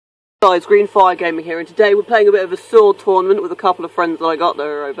Guys, Green Fire Gaming here, and today we're playing a bit of a sword tournament with a couple of friends that I got that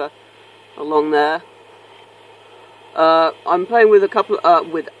are over along there. I'm playing with a couple,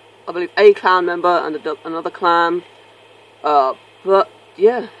 with I believe a clan member and another clan. But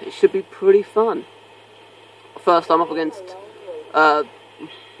yeah, it should be pretty fun. First, I'm up against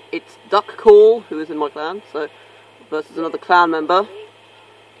it's Duck Call, who is in my clan, so versus another clan member.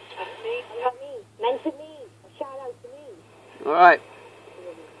 Meant to me. Shout out to me. All right.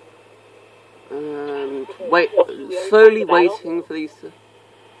 Slowly waiting for these to...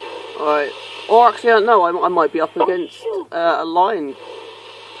 Alright. Or actually, I don't know, I might be up against a lion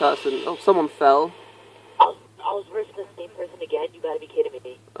person. Oh, someone fell. I was versus the same person again, you gotta be kidding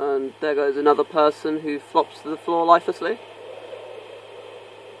me. And there goes another person who flops to the floor lifelessly.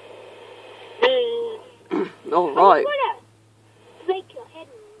 Alright.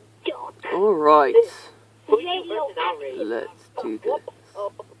 Alright. Let's do this.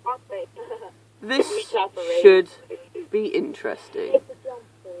 This should be interesting.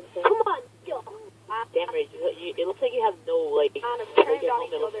 Come on, go. Damn, Rage, it looks like you have no, like, it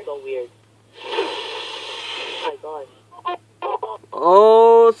looks so weird. Oh my gosh.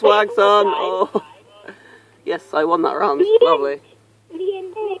 Oh, swag son! Oh. Yes, I won that round. Lovely.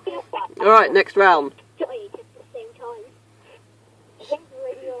 Alright, next round.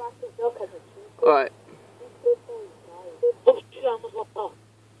 Alright.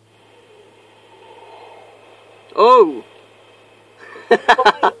 Oh!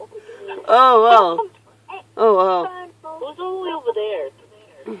 Oh well. Oh wow. Who's all the way over there?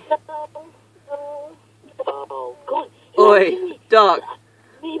 Oh, God. Oi, Duck.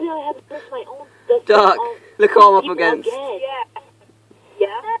 Maybe I have to press my own. Duck, look who I'm up against. Yeah.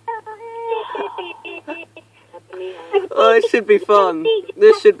 Oh, this should be fun.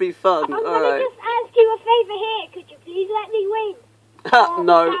 This should be fun. Alright. Just ask you a favour here. Could you please let me win?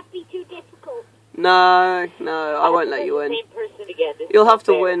 No. Would that be too difficult? No, I won't let you win. You'll have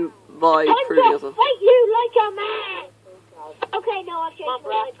to win by proving yourself. Fight you like a man. Okay, no, I've changed my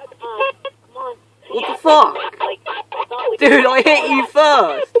mind. Come on. What the fuck? Dude, I hit you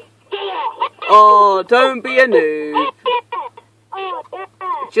first. Oh, don't be a noob. Oh, yeah.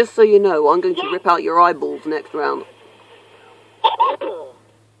 Just so you know, I'm going to rip out your eyeballs next round.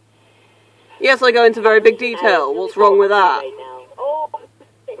 Yes, I go into very big detail. What's wrong with that?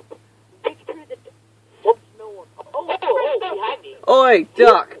 Oi,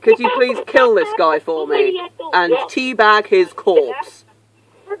 Duck, could you please kill this guy for me and teabag his corpse?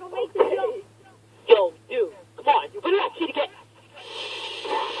 We're gonna make the jump. Yo, dude, come on, you're gonna have to get.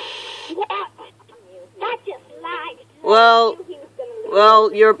 What? That just lagged. Well,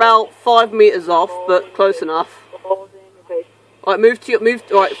 you're about 5 meters off, but close enough. Alright,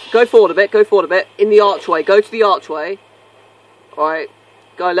 alright, go forward a bit, in the archway, go to the archway. Alright,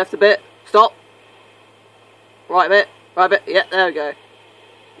 go left a bit, stop. Right a bit, yeah, there we go.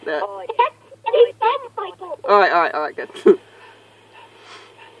 There. Alright, good.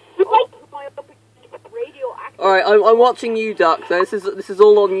 Alright, I'm watching you, Duck, so this is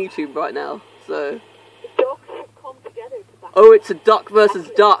all on YouTube right now, so... Oh, it's a duck versus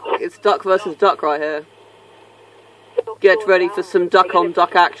duck. It's duck versus duck right here. Get ready for some duck on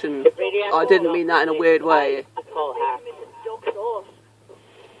duck action. I didn't mean that in a weird way.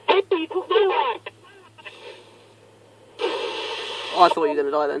 Oh, I thought you were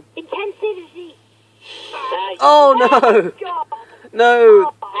gonna die then. Intensity. Oh no!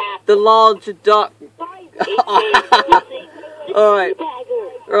 No! The large duck. Alright.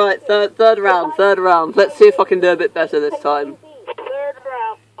 Right, third round. Let's see if I can do a bit better this time. Third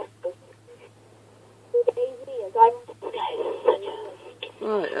round.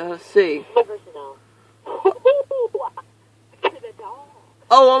 Right, let's see.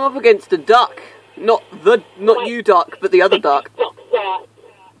 Oh, I'm up against a duck. Not you, Duck, but the other duck.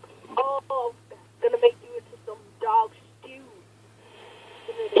 Oh, gonna make you into some dog stew.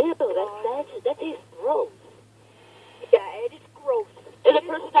 Ew, that tastes gross. Yeah, it is gross. And the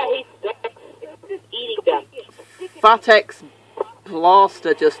person that hates ducks is just eating them. Fatex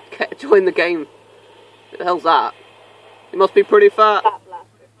Blaster just joined the game. What the hell's that? He must be pretty fat. Fat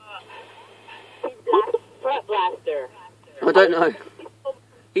Blaster. Fat Blaster. I don't know.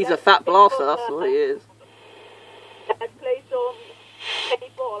 He's a fat blaster, that's what he is. Let's play some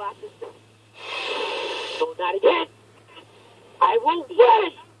paintball after this. No, not again. I won't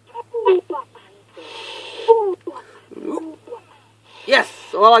win. Yes!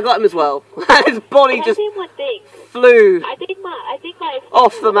 Well, I got him as well. His body just flew I think my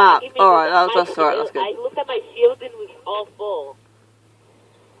off the map. Alright, that's alright, that's good. I looked at my shield and it was all full.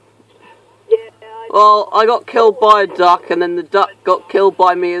 Yeah, Well, I got killed by a duck, and then the duck got killed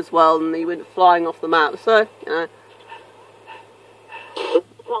by me as well, and he went flying off the map, so, you know.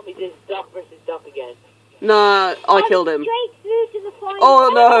 Tell me this duck versus duck again. Nah, I killed him. Straight through to the final.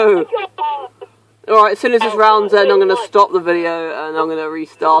 Oh no! Alright, as soon as this round's end, I'm going to stop the video, and I'm going to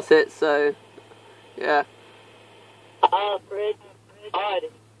restart it, so, yeah. Bridge, Odd,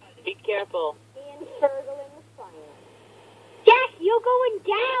 be careful. Ian Fergal in the fire. Jack, you're going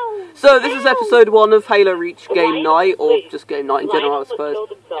down! So, this is episode 1 of Halo Reach Game Night, or just Game Night in general, I suppose.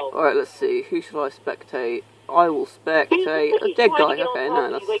 Alright, let's see. Who should I spectate? I will spectate a dead guy. Okay,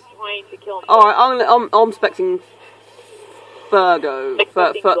 no, that's... Alright, I'm spectating Fergo.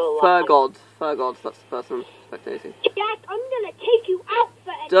 Fergod, that's the person I'm spectating. Jack, I'm gonna take you out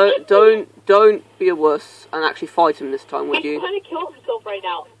for Don't be a wuss and actually fight him this time, would you? He's trying to kill himself right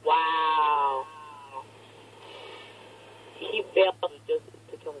now. Wow. He failed just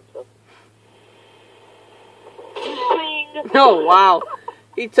to kill himself. Oh, wow.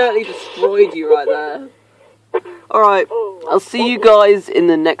 He totally destroyed you right there. Alright, I'll see you guys in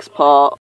the next part.